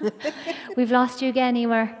 We've lost you again,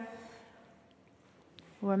 Eimear.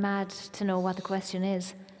 We're mad to know what the question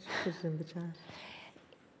is. Put it in the chat.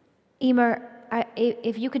 Eimear,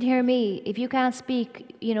 if you can hear me, if you can't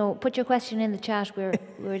speak, put your question in the chat.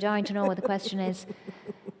 We're dying to know what the question is.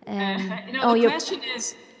 The question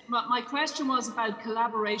is, my question was about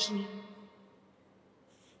collaboration.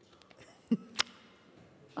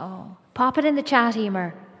 Oh, pop it in the chat,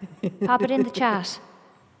 Eimear. Pop it in the chat.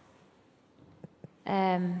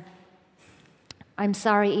 I'm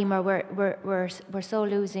sorry, Eimear. We're so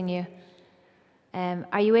losing you.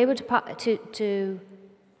 Are you able to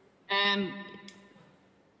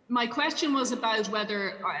my question was about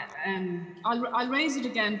whether I'll raise it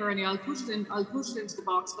again, Bernie. I'll put it into the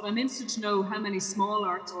box. But I'm interested to know how many small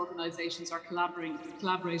arts organisations are collaborating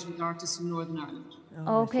with artists in Northern Ireland.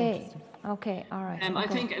 Okay, all right. I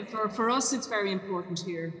think for us it's very important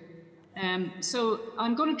here. So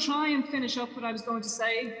I'm going to try and finish up what I was going to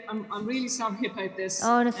say. I'm really sorry about this.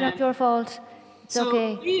 Oh, and it's not your fault. It's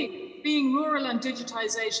okay. Being rural and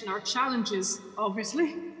digitisation are challenges,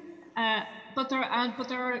 obviously. But there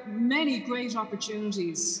are many great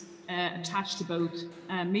opportunities attached to both.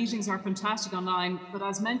 Meetings are fantastic online, but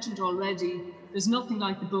as mentioned already, there's nothing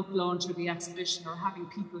like the book launch or the exhibition or having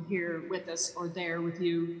people here with us or there with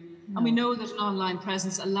you. No. And we know that an online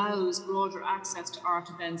presence allows broader access to art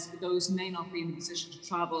events for those who may not be in a position to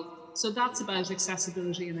travel. So that's about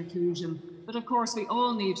accessibility and inclusion. But of course, we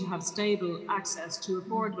all need to have stable access to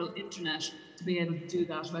affordable internet to be able to do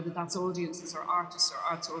that, whether that's audiences or artists or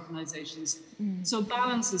arts organisations. So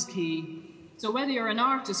balance is key. So whether you're an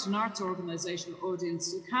artist, an arts organisation or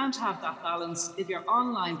audience, you can't have that balance if your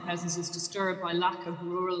online presence is disturbed by lack of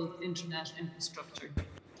rural internet infrastructure.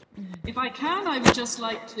 If I can, I would just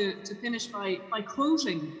like to finish by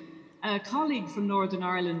quoting a colleague from Northern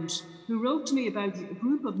Ireland who wrote to me about a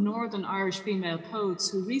group of Northern Irish female poets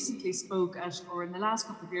who recently spoke at, or in the last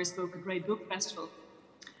couple of years, spoke at Great Book Festival.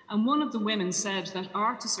 And one of the women said that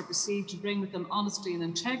artists are perceived to bring with them honesty and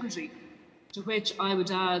integrity, to which I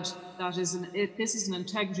would add that this is an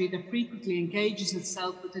integrity that frequently engages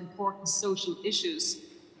itself with important social issues.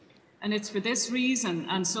 And it's for this reason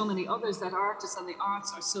and so many others that artists and the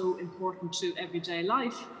arts are so important to everyday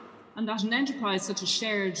life. and that an enterprise such as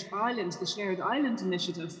Shared Island, the Shared Island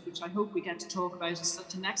Initiative, which I hope we get to talk about, is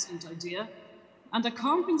such an excellent idea, and that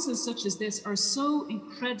conferences such as this are so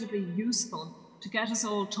incredibly useful to get us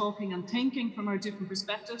all talking and thinking from our different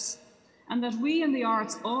perspectives, and that we in the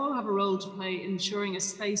arts all have a role to play in ensuring a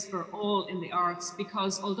space for all in the arts,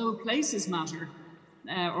 because although places matter,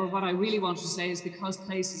 or what I really want to say is because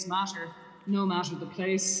places matter, no matter the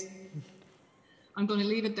place. I'm going to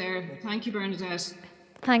leave it there. Thank you, Bernadette.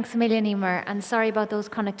 Thanks a million, Eimear, and sorry about those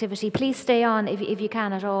connectivity. Please stay on if you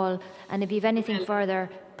can at all, and if you have anything further,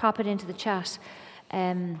 pop it into the chat.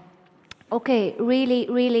 Okay,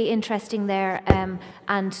 really interesting there,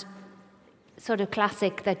 and sort of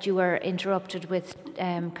classic that you were interrupted with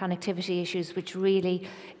connectivity issues, which really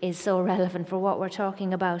is so relevant for what we're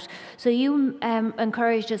talking about. So you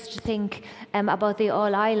encouraged us to think about the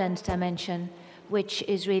all-island dimension, which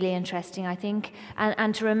is really interesting, I think,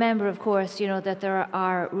 and to remember, of course, that there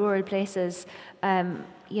are rural places,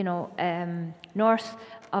 north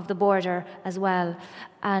of the border as well,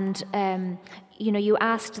 and you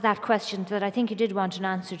asked that question that I think you did want an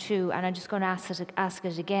answer to, and I'm just going to ask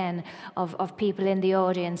it again of people in the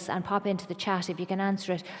audience, and pop into the chat if you can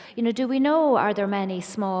answer it. Do we know, are there many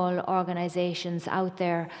small organisations out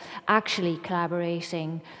there actually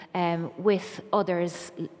collaborating with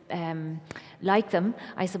others like them,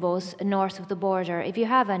 I suppose, north of the border? If you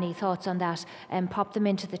have any thoughts on that, pop them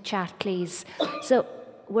into the chat, please. So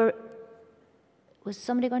was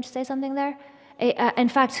somebody going to say something there? In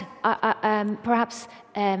fact, perhaps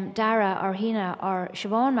Dara or Hina or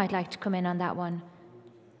Siobhán might like to come in on that one.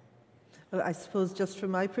 Well, I suppose just from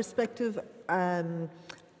my perspective,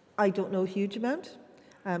 I don't know a huge amount,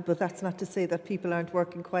 but that's not to say that people aren't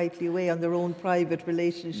working quietly away on their own private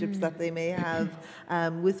relationships that they may have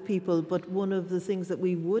with people. But one of the things that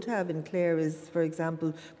we would have in Clare is, for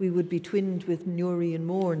example, we would be twinned with Newry and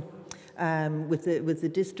Mourne. With the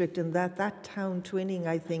district, and that town twinning,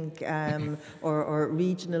 I think, or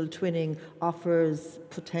regional twinning offers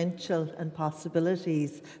potential and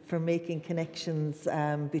possibilities for making connections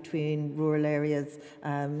between rural areas,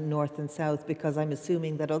 north and south, because I'm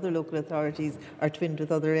assuming that other local authorities are twinned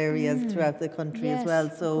with other areas throughout the country as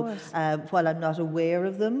well. So while I'm not aware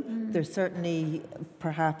of them, there's certainly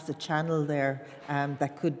perhaps a channel there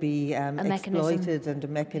that could be exploited, and a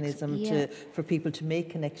mechanism for people to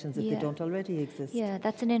make connections if they don't already exist. Yeah,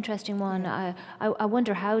 that's an interesting one. I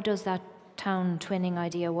wonder, how does that town twinning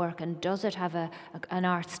idea work, and does it have an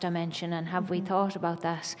arts dimension, and have we thought about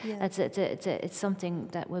that? It's something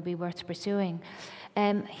that will be worth pursuing.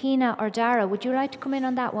 Hina or Dara, would you like to come in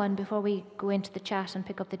on that one before we go into the chat and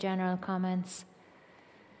pick up the general comments?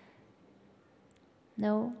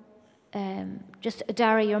 No? Just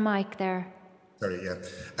Dara, your mic there. Sorry,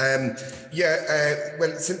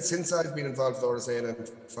 well, since I've been involved with Áras in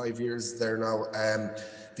 5 years there now,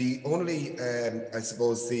 the only, I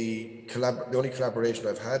suppose, the only collaboration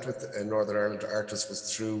I've had with Northern Ireland artists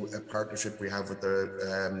was through a partnership we have with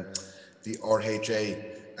the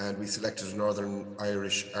RHA, and we selected a Northern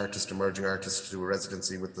Irish artist, emerging artist, to do a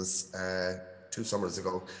residency with us 2 summers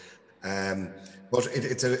ago. But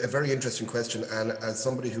it's a very interesting question, and as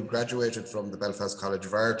somebody who graduated from the Belfast College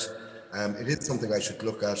of Art, it is something I should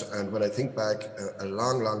look at. And when I think back, a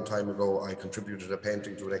long time ago, I contributed a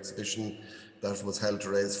painting to an exhibition that was held to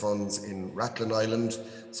raise funds in Rathlin Island.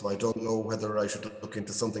 So I don't know whether I should look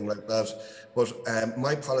into something like that. But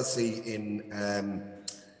my policy in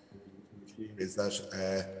is that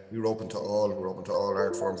we're open to all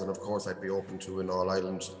art forms, and of course I'd be open to an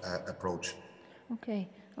all-island approach.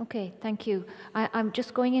 Okay, thank you. I'm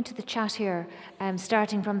just going into the chat here,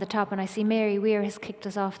 starting from the top, and I see Mary Weir has kicked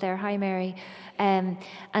us off there. Hi, Mary. And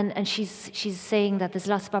she's saying that there's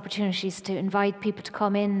lots of opportunities to invite people to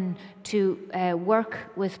come in to work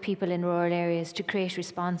with people in rural areas to create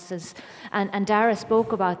responses. And Dara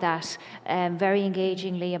spoke about that very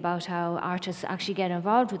engagingly, about how artists actually get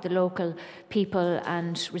involved with the local people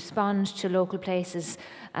and respond to local places.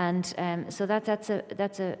 And so that's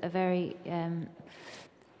a very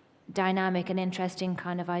dynamic and interesting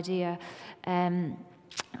kind of idea.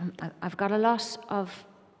 I've got a lot of,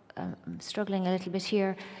 I'm struggling a little bit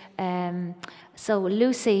here. So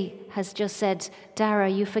Lucy has just said, Dara,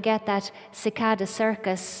 you forget that Cicada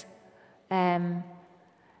Circus, who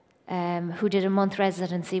did a month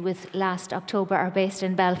residency with last October, are based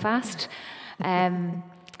in Belfast.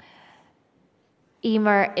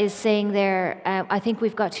 Eimear is saying there, I think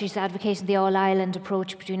she's advocating the all-island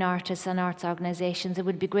approach between artists and arts organisations. It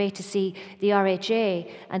would be great to see the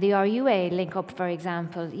RHA and the RUA link up, for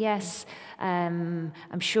example. Yes, I'm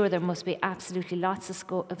sure there must be absolutely lots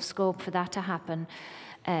of scope for that to happen.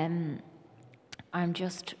 I'm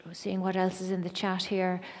just seeing what else is in the chat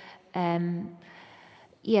here.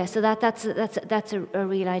 Yeah, so that's a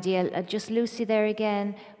real idea. Just Lucy there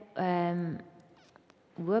again.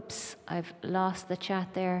 Whoops, I've lost the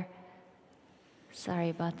chat there. Sorry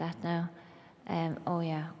about that now. Oh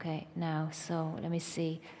yeah, okay, now, so let me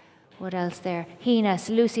see. What else there? Hina,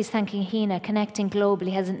 so Lucy's thanking Hina. Connecting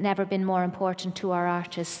globally has never been more important to our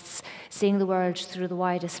artists, seeing the world through the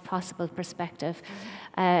widest possible perspective.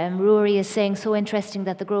 Rory is saying, so interesting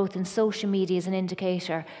that the growth in social media is an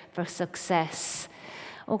indicator for success.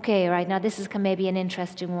 Okay, right, now this is maybe an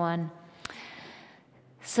interesting one.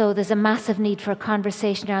 So there's a massive need for a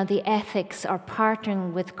conversation around the ethics or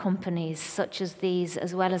partnering with companies such as these,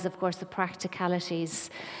 as well as, of course, the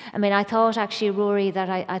practicalities. I mean, I thought actually, Rory, that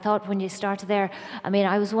I thought when you started there, I mean,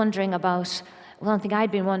 I was wondering about, one thing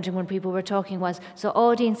I'd been wondering when people were talking was, so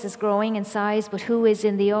audience is growing in size, but who is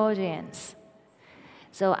in the audience?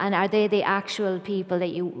 So, and are they the actual people that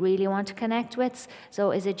you really want to connect with?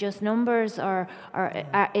 So is it just numbers, or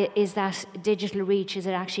is that digital reach, is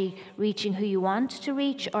it actually reaching who you want to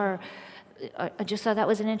reach? Or I just thought that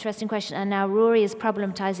was an interesting question. And now Rory is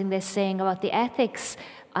problematizing this, saying about the ethics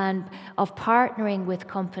and of partnering with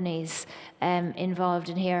companies involved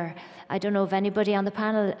in here. I don't know if anybody on the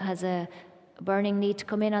panel has a burning need to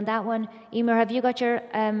come in on that one. Eimear, have you got your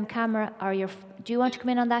camera, or do you want to come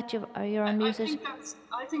in on that? Are you unmuted?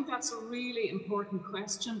 I think that's a really important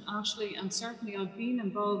question, Ashley, and certainly I've been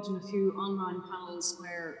involved in a few online panels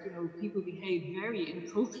where, you know, people behave very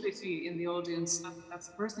inappropriately in the audience. That's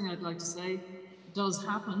the first thing I'd like to say. It does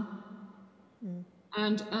happen.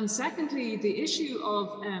 And secondly, the issue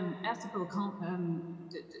of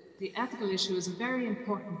the ethical issue is a very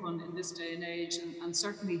important one in this day and age, and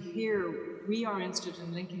certainly here we are interested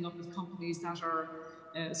in linking up with companies that are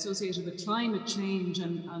associated with climate change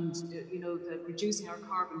and you know, reducing our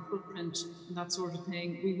carbon footprint and that sort of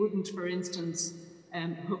thing. We wouldn't, for instance,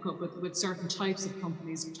 hook up with certain types of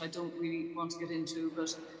companies, which I don't really want to get into,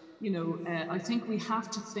 but you know, I think we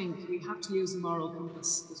have to use a moral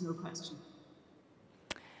compass, there's no question.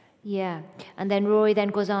 Yeah, and then Rory then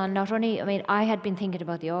goes on, not only, I mean, I had been thinking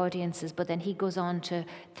about the audiences, but then he goes on to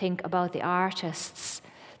think about the artists.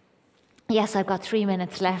 Yes, I've got 3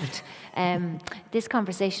 minutes left. This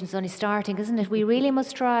conversation is only starting, isn't it? We really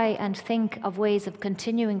must try and think of ways of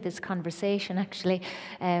continuing this conversation, actually.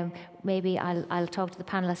 Maybe I'll talk to the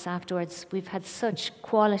panelists afterwards. We've had such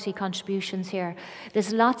quality contributions here.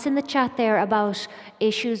 There's lots in the chat there about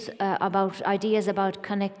issues, about ideas about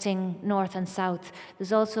connecting North and South.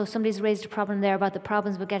 There's also, somebody's raised a problem there about the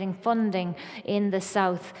problems with getting funding in the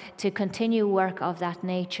South to continue work of that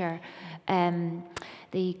nature.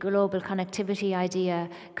 The global connectivity idea.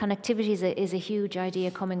 Connectivity is a huge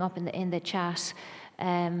idea coming up in the chat.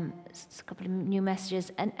 It's a couple of new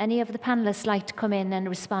messages. And any of the panelists like to come in and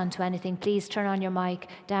respond to anything, please turn on your mic.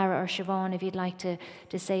 Dara or Siobhán, if you'd like to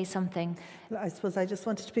say something. I suppose I just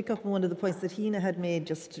wanted to pick up on one of the points that Hina had made,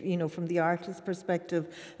 just, you know, from the artist's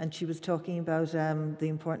perspective, and she was talking about the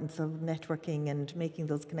importance of networking and making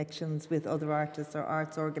those connections with other artists or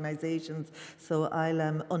arts organisations. So I'll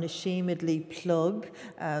unashamedly plug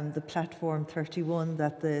the Platform 31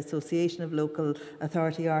 that the Association of Local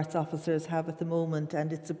Authority Arts Officers have at the moment,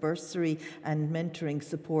 and it's a bursary and mentoring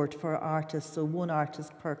support for artists. So one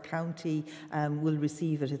artist per county will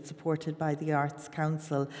receive it. It's supported by the Arts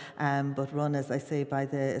Council, but run, as I say, by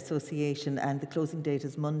the association, and the closing date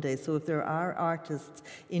is Monday. So if there are artists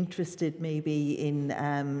interested maybe in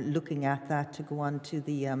looking at that, to go on to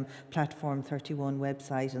the Platform 31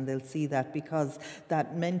 website, and they'll see that, because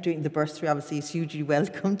that mentoring, the bursary obviously is hugely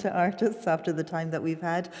welcome to artists after the time that we've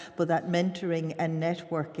had, but that mentoring and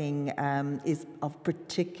networking is of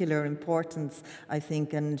particular importance, I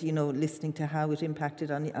think, and, you know, listening to how it impacted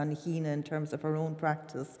on Hina in terms of her own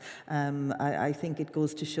practice, I think it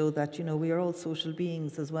goes to show that, you know, we are all social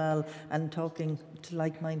beings as well, and talking to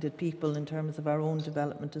like-minded people in terms of our own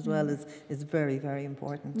development as well is very, very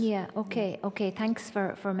important. Yeah, okay, thanks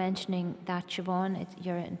for mentioning that, Siobhán.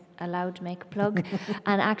 You're allowed to make a plug.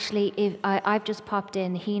 And actually, if I've just popped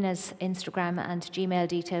in Hina's Instagram and Gmail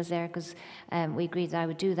details there, because we agreed that I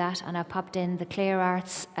would do that, and I popped in the Clare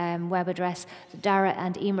Arts web address. So Dara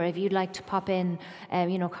and Eimear, if you'd like to pop in,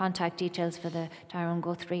 you know, contact details for the Tyrone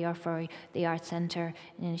Guthrie or for the Arts Centre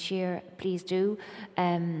in Sheer, please do.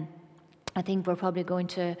 I think we're probably going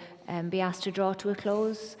to be asked to draw to a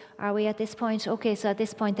close. Are we at this point? Okay, so at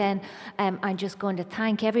this point then, I'm just going to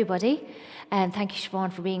thank everybody. And thank you,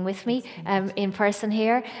 Siobhán, for being with me in person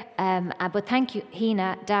here. But thank you,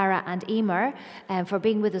 Hina, Dara and Eimear, for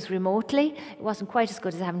being with us remotely. It wasn't quite as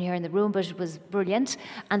good as having you here in the room, but it was brilliant.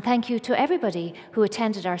 And thank you to everybody who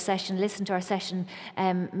attended our session, listened to our session,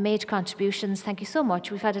 made contributions. Thank you so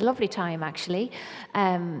much. We've had a lovely time, actually.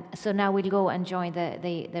 So now we'll go and join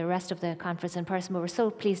the rest of the conference in person. But we're so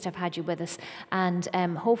pleased to have had you with us. And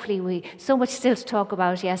hopefully so much still to talk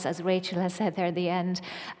about, yes, as Rachel has said there at the end.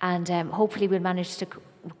 And hopefully we'll manage to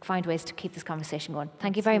find ways to keep this conversation going.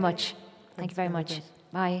 Thank you very much. Thank you very much.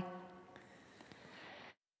 Bye.